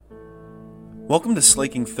Welcome to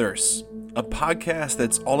Slaking Thirsts, a podcast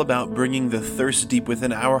that's all about bringing the thirst deep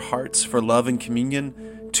within our hearts for love and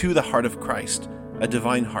communion to the heart of Christ, a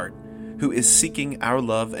divine heart, who is seeking our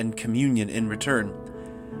love and communion in return.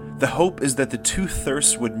 The hope is that the two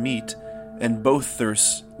thirsts would meet and both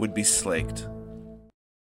thirsts would be slaked.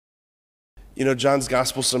 You know, John's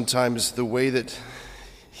gospel sometimes, the way that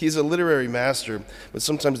he's a literary master, but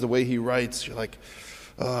sometimes the way he writes, you're like,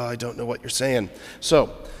 oh, I don't know what you're saying.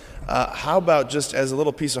 So, how about just as a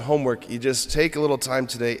little piece of homework, you just take a little time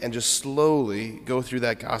today and just slowly go through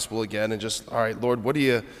that gospel again and just, all right, Lord, what are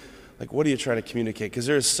you trying to communicate? Because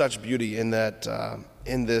there is such beauty in that,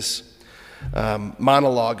 in this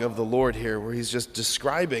monologue of the Lord here, where he's just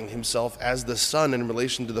describing himself as the Son in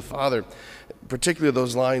relation to the Father. Particularly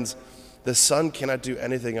those lines, the Son cannot do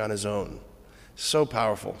anything on his own. So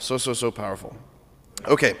powerful, so powerful.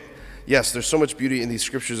 Okay. Yes, there's so much beauty in these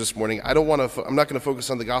scriptures this morning. I'm not going to focus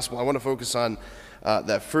on the gospel. I want to focus on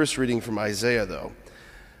that first reading from Isaiah, though.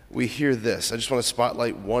 We hear this. I just want to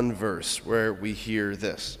spotlight one verse where we hear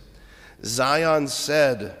this. Zion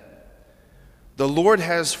said, "The Lord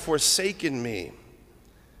has forsaken me.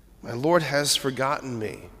 My Lord has forgotten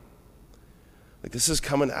me." Like, this is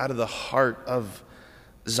coming out of the heart of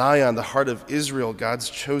Zion, the heart of Israel, God's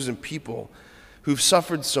chosen people who've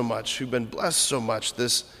suffered so much, who've been blessed so much.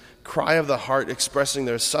 This cry of the heart expressing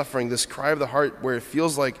their suffering, this cry of the heart where it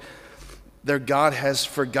feels like their God has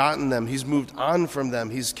forgotten them. He's moved on from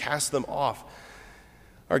them. He's cast them off.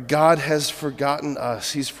 Our God has forgotten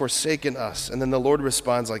us. He's forsaken us. And then the Lord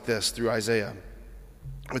responds like this through Isaiah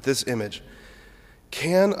with this image.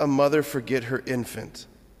 Can a mother forget her infant,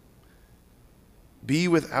 be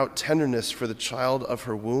without tenderness for the child of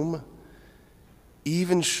her womb?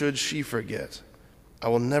 Even should she forget, I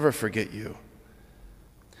will never forget you.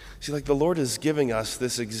 See, like, the Lord is giving us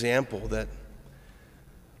this example that,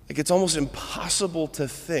 like, it's almost impossible to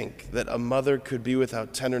think that a mother could be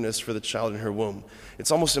without tenderness for the child in her womb.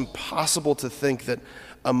 It's almost impossible to think that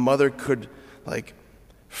a mother could, like,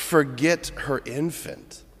 forget her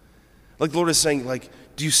infant. Like, the Lord is saying, like,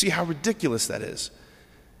 do you see how ridiculous that is?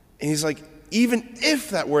 And he's like, even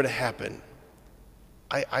if that were to happen,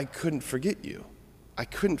 I couldn't forget you. I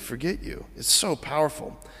couldn't forget you. It's so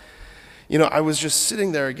powerful. You know, I was just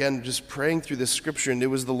sitting there again, just praying through this scripture, and it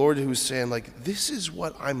was the Lord who was saying, like, this is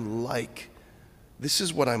what I'm like. This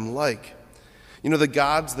is what I'm like. You know, the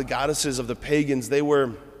gods, the goddesses of the pagans, they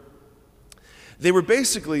were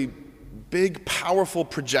basically big, powerful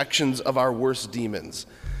projections of our worst demons.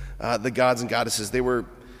 The gods and goddesses, they were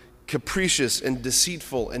capricious and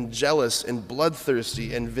deceitful and jealous and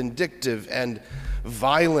bloodthirsty and vindictive and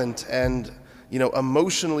violent and, you know,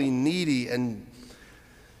 emotionally needy and,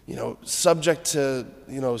 you know, subject to,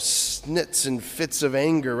 you know, snits and fits of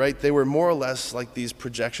anger, right? They were more or less like these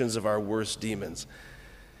projections of our worst demons.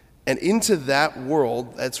 And into that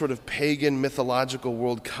world, that sort of pagan mythological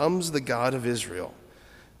world, comes the God of Israel.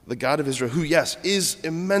 The God of Israel, who, yes, is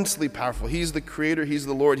immensely powerful. He's the creator, he's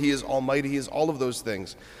the Lord, he is almighty, he is all of those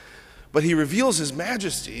things. But he reveals his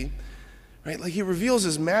majesty, right? Like, he reveals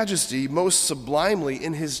his majesty most sublimely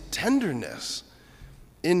in his tenderness,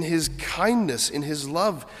 in his kindness, in his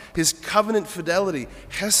love, his covenant fidelity.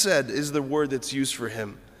 Hesed is the word that's used for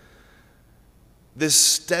him. This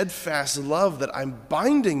steadfast love that I'm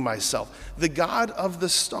binding myself. The God of the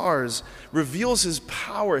stars reveals his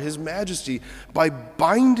power, his majesty, by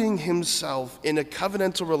binding himself in a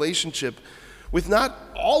covenantal relationship with not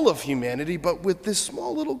all of humanity, but with this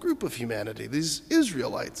small little group of humanity, these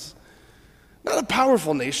Israelites. Not a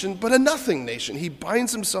powerful nation, but a nothing nation. He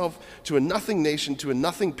binds himself to a nothing nation, to a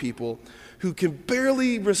nothing people who can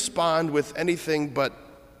barely respond with anything but,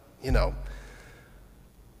 you know,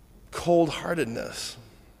 cold-heartedness.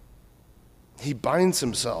 He binds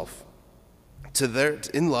himself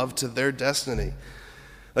in love to their destiny.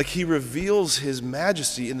 Like, he reveals his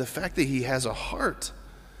majesty in the fact that he has a heart.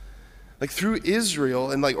 Like, through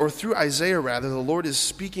Israel, or through Isaiah rather, the Lord is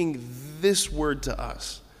speaking this word to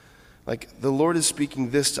us. Like, the Lord is speaking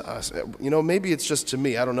this to us. You know, maybe it's just to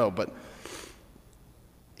me, I don't know, but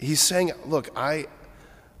he's saying, look, I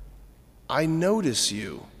notice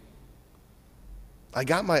you. I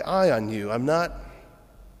got my eye on you.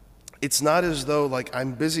 It's not as though, like,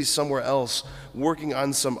 I'm busy somewhere else working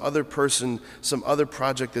on some other person, some other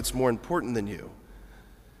project that's more important than you.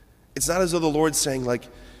 It's not as though the Lord's saying, like,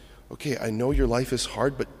 okay, I know your life is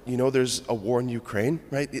hard, but you know there's a war in Ukraine,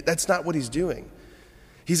 right? That's not what he's doing.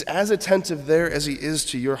 He's as attentive there as he is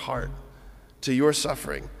to your heart, to your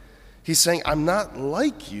suffering. He's saying, I'm not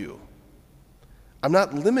like you. I'm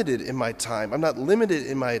not limited in my time. I'm not limited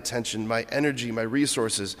in my attention, my energy, my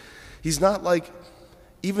resources. He's not like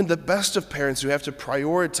even the best of parents who have to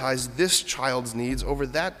prioritize this child's needs over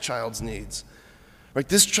that child's needs. Right?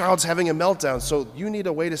 This child's having a meltdown, so you need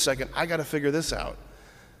to wait a second. I got to figure this out.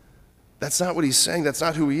 That's not what he's saying. That's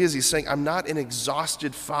not who he is. He's saying, I'm not an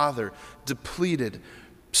exhausted father, depleted,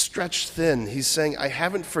 stretched thin. He's saying, I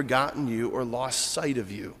haven't forgotten you or lost sight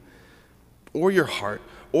of you, or your heart,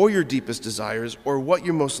 or your deepest desires, or what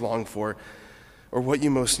you most long for, or what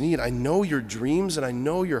you most need. I know your dreams and I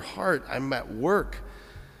know your heart. I'm at work.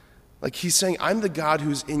 Like he's saying, I'm the God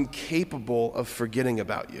who's incapable of forgetting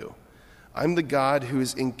about you. I'm the God who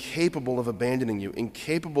is incapable of abandoning you,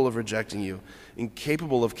 incapable of rejecting you,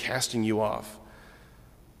 incapable of casting you off.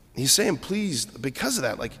 He's saying, please, because of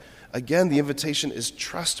that, like, again, the invitation is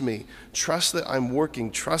trust me. Trust that I'm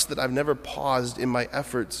working. Trust that I've never paused in my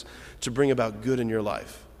efforts to bring about good in your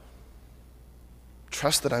life.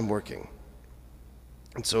 Trust that I'm working.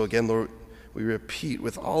 And so again, Lord, we repeat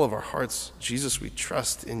with all of our hearts, Jesus, we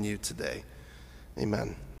trust in you today.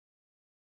 Amen.